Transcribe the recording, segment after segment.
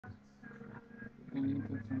Because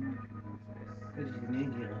he's an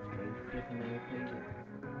idiot after he flipping never plays it.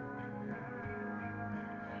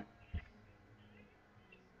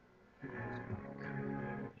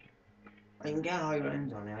 I can get high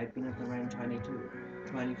rounds on it. I've been up to round 22,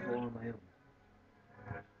 24 on my own.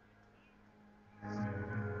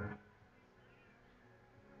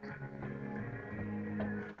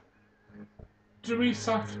 Dries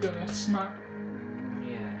after this, Matt.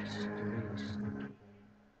 Yes, Dries.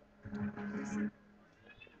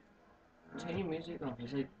 Turn your music off.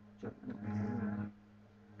 It's like jumping.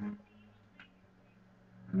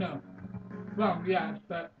 No. Well, yeah,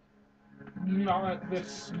 but not at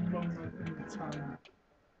this moment in time.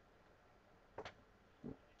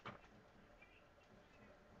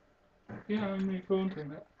 Yeah, I'm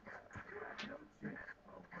recording it.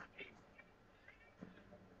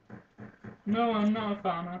 No, I'm not a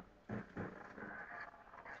farmer.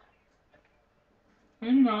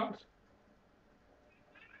 I'm not.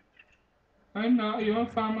 I'm not. You're a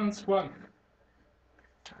farmer's wife.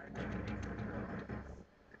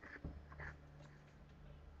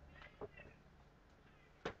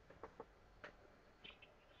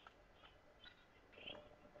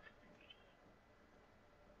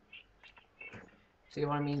 See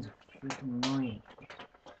what I mean? It's freaking annoying.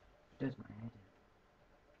 It does my head in.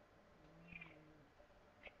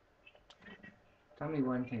 Tell me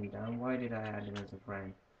one thing, Dan. Why did I add him as a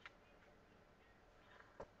friend?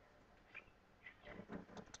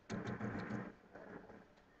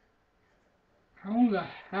 How the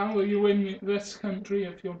hell are you in this country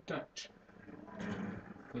if you're Dutch?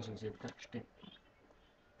 Because he's a Dutch dick.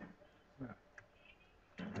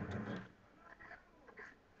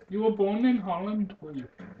 You were born in Holland, were you?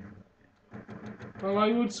 Well,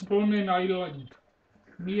 I was born in Ireland,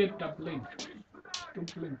 near Dublin.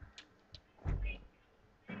 Dublin.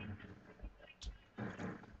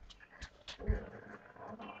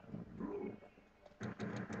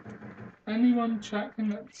 Anyone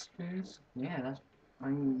checking upstairs? Yeah, that's.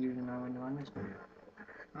 I'm using that window on this one.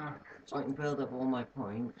 Ah. So I can build up all my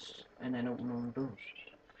points and then open all the doors.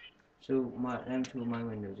 So them two are my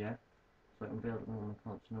windows, yeah? So I can build up all my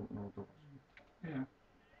points and open all the doors. Yeah.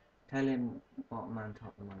 Tell him bottom and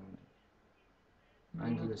top of my window. No,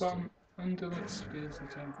 Under the stairs. Under the stairs is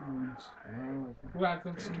everyone's. No,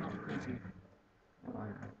 Whoever's not busy. no, I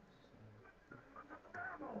know.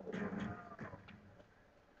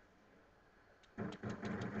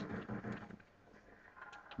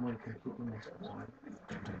 My computer messes up.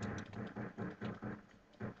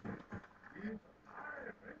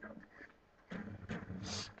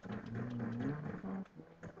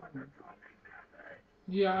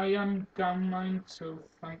 Yeah, I am down mine, so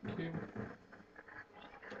thank you.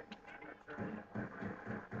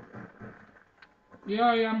 Yeah,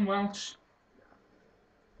 I am Welsh.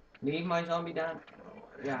 Leave my zombie down.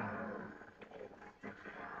 Yeah.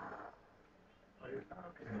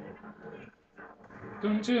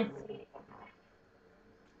 Don't you?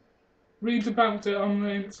 Read about it on the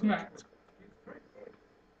internet.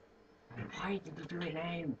 Why did you do it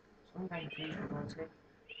now? Some guy free for God's sake.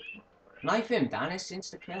 Knife him, Dan. It's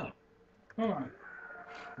insta kill. Alright.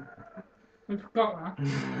 I forgot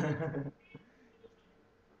that.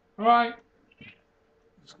 Alright.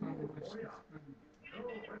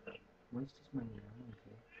 Waste his money now,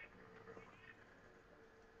 okay.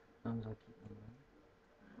 As long as I keep my money.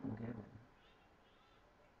 I'll get it.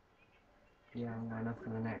 Yeah, I'm going up for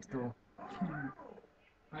the next door.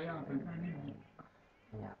 I haven't anyway.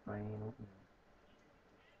 Yeah, but I ain't opening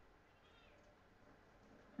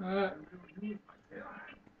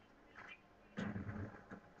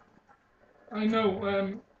I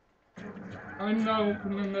know, I'm not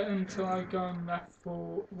opening it until I go and left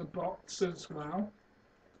for the box as well.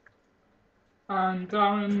 And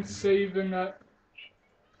Darren's saving it.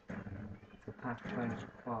 for pack punch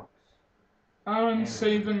box. Aaron's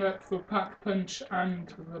saving it for Pack Punch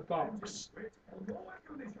and the box.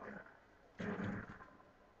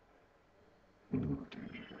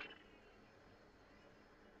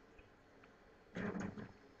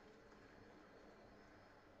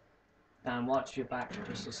 Dan, watch your back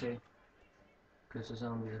just to see. Because the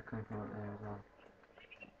zombies are coming from up there as well.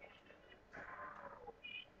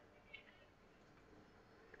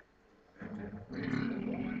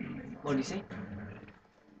 What do you see?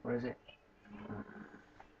 Where is it? Oh.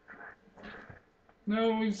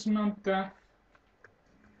 No, he's not deaf.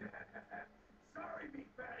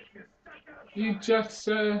 He just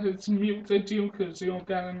has muted you because you're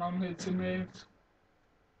getting on his nerves.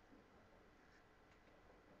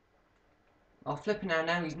 Oh, flipping out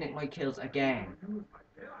now, he's nicked my kills again.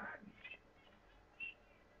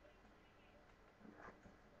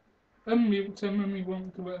 Unmute him and we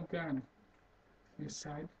won't do it again. This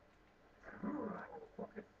side.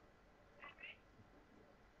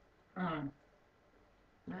 Ah.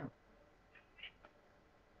 No.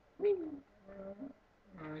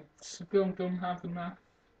 Right, still don't have enough.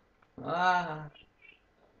 Ah.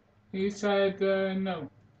 He said no.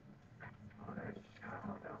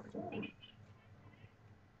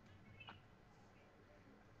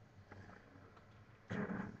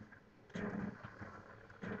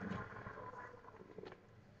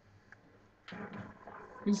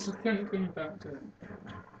 He's thinking about it.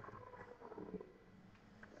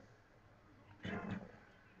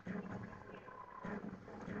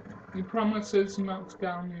 He promises not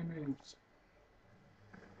down your knees.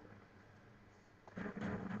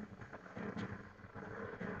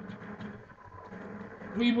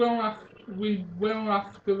 We will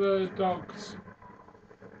after the dogs.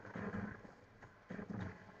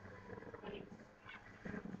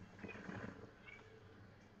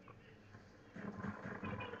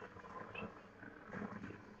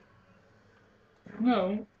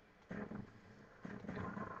 No.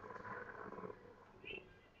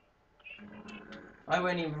 I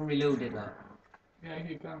won't even reload it up. Yeah,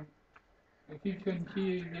 he can. He can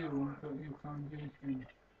hear you, but you can't hear him.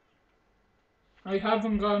 I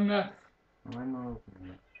haven't got enough. Oh, I'm not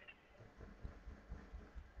opening it.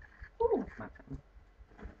 Ooh, smack him.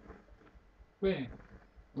 Where?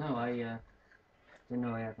 No, I didn't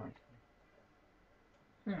know I had one.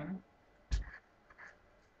 Yeah.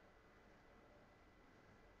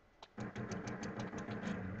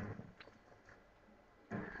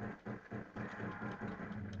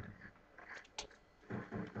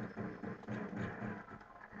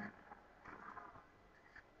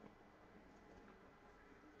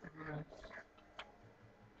 Right.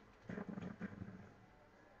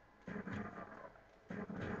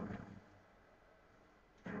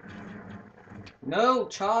 No,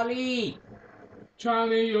 Charlie!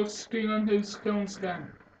 Charlie, you're stealing his skills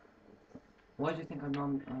then. Why do you think I'm not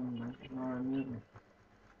unmuting?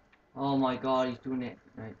 Oh my god, he's doing it.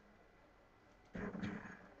 Right.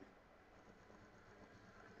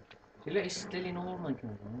 See, look, he's stealing all my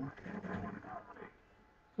kills, man.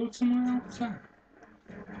 Go somewhere else then.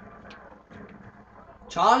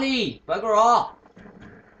 Charlie! Bugger off!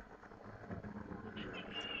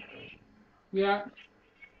 Yeah.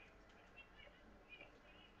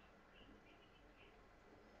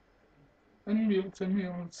 Unmute him,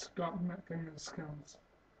 he'll stop making his skills.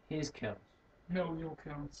 His kills. No, your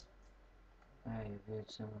kills. I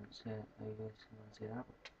heard someone say that.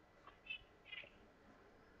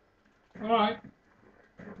 Alright.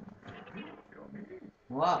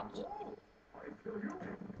 What?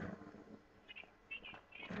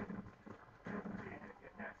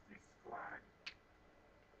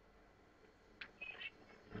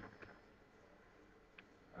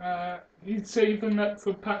 He's saving up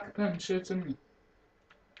for pack punch, isn't he?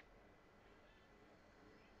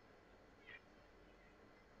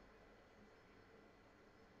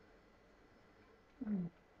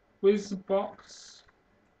 Where's the box?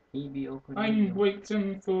 EB open. I'm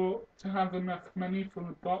waiting to have enough money for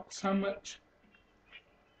the box. How much?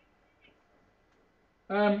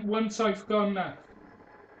 Once I've got enough.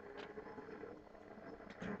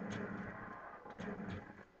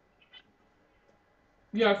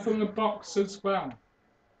 Yeah, for the box as well.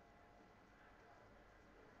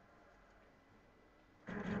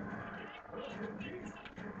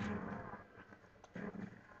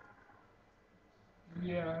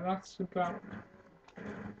 Yeah, that's about.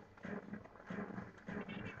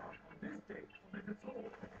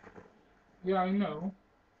 Yeah, I know.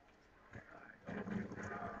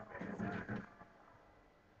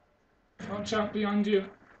 Watch out behind you.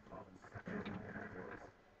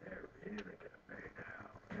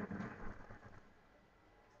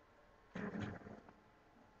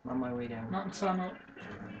 On my way down. Max ammo.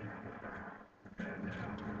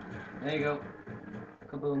 There you go.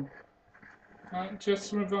 Kaboom. Right,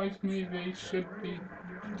 just revive me. They should be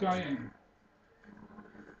dying.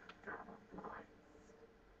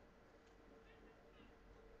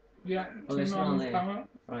 Yeah, Oh, turn it's on not the there. power.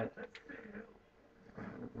 Right.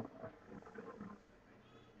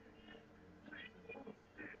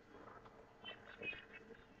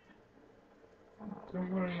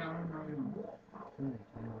 Don't worry, Alan.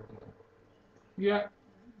 Yeah.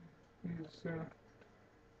 He's,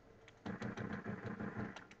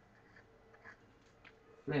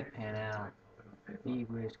 Flipping out. The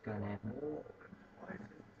worst gun ever.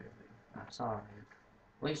 That's alright.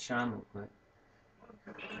 Waste your ammo quick.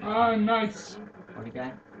 Ah, nice. What do you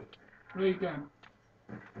got? Ray gun.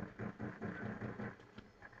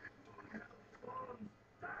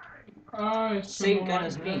 Ah, it's Same gun right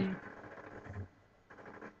as me. gun.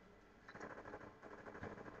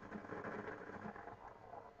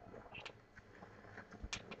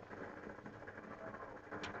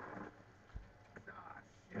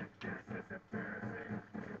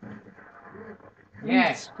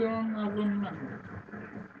 Yeah. Still on that one now.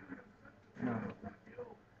 No.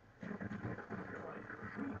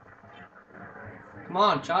 Come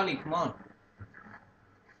on, Charlie, come on.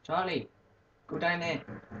 Charlie, go down there.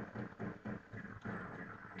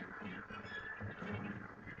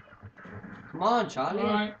 Come on, Charlie.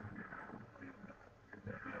 Right.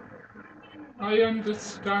 I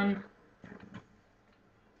understand.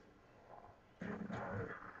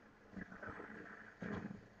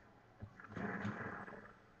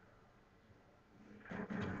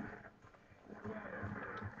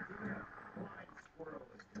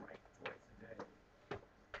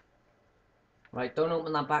 Right, don't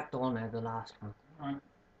open that back door now, the last one. Right.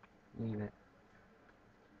 Leave it.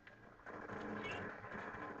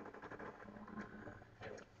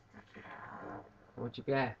 What'd you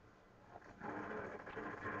get?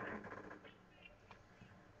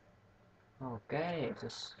 Oh, get it.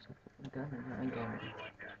 Just gun it. I get it.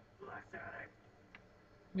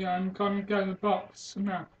 Yeah, I'm gonna get the box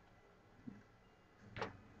now.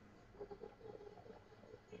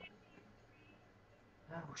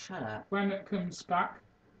 Oh, shut up. When it comes back.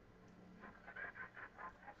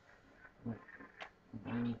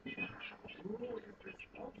 I need...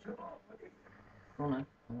 Go on now.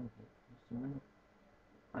 Just a minute.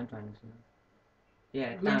 I'm trying to see.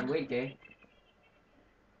 Yeah, Dan, wait there.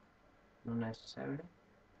 Not necessarily.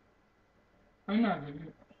 I know that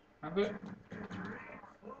you have it.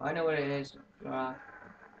 I know what it is.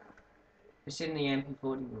 It's in the MP40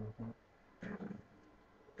 room, I think.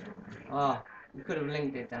 Oh, you could have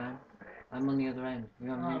linked it, Dan. I'm on the other end. You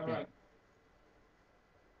haven't linked Right. it.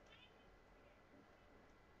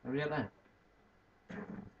 Hurry up, then.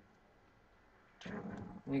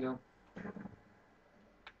 There you go.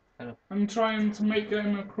 Hello. I'm trying to make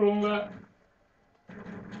him a crawler.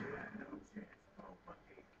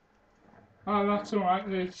 Oh, that's alright.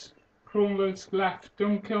 There's crawlers left.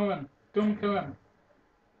 Don't kill them. Don't kill them.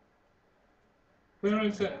 Where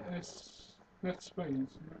is it? It's this way, isn't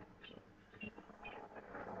it?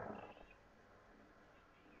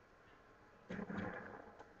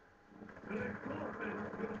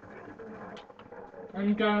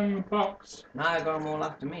 I'm getting the box. Now I got them all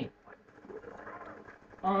after me.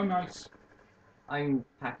 Oh, nice. I'm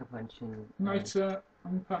pack-a-punching. Nice,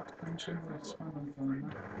 I'm pack punching this one. I'm going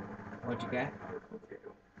now. What'd you get?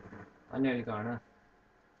 I nearly got enough.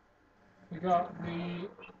 We got the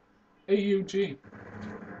AUG.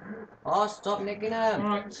 Oh, stop nicking them!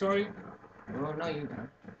 Alright, sorry. Oh, no, you don't.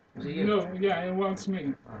 Was it you? No, yeah, it was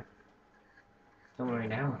me. Oh. Don't worry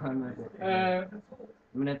now. I'm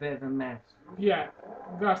in a bit of a mess. Yeah,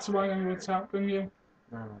 that's why I was helping you.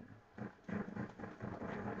 No.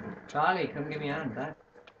 Charlie, come give me a hand, Dad.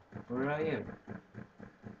 Where are you?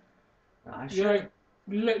 I should. Yeah,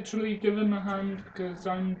 literally give him a hand because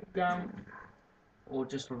I'm down. Or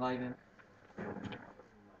just revive him.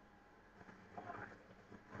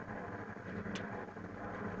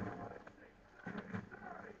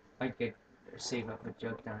 I could save up a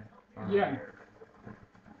jug down. Yeah.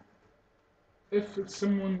 If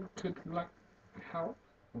someone could, like, help.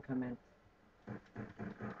 And come in.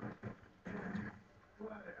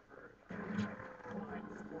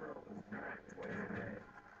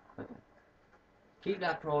 Okay. Keep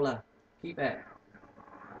that crawler. Keep it.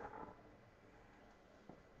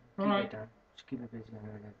 Keep Alright. it down. Just keep it busy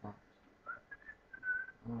under that box.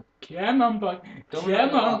 Come on, boy. Don't look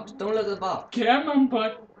at Come the on. box. Don't look at the box. Come on,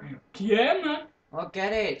 boy. Come on. I'll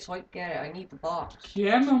get it. So I get it. I need the box.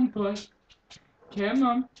 Come on, boy. Come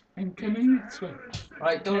on. I'm coming this way.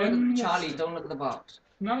 Right, don't look at Come Charlie. this- Don't look at the box.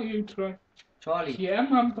 Not you, Troy. Charlie.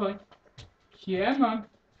 Come on, boy. Come on.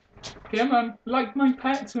 Come on. Like my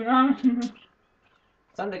pets around.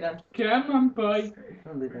 Thundergun. Come on, boy.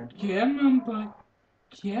 Thundergun. Come on, boy.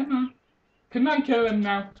 Come on. Can I kill him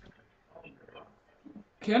now?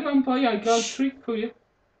 Come on, boy. I got a treat for you.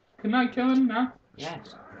 Can I kill him now?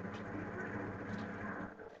 Yes.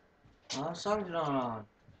 Oh, songs are not on.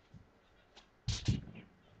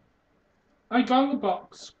 I got the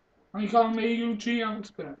box. I got an AUG out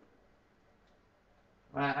of it.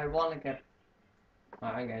 Right, I want to get.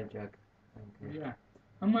 Right, I get a jug. Okay. Yeah.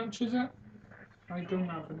 How much is it? I don't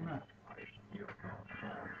have enough.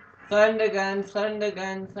 Thundergun,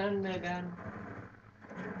 Thundergun, Thundergun.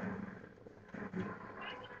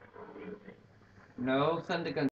 No, Thundergun.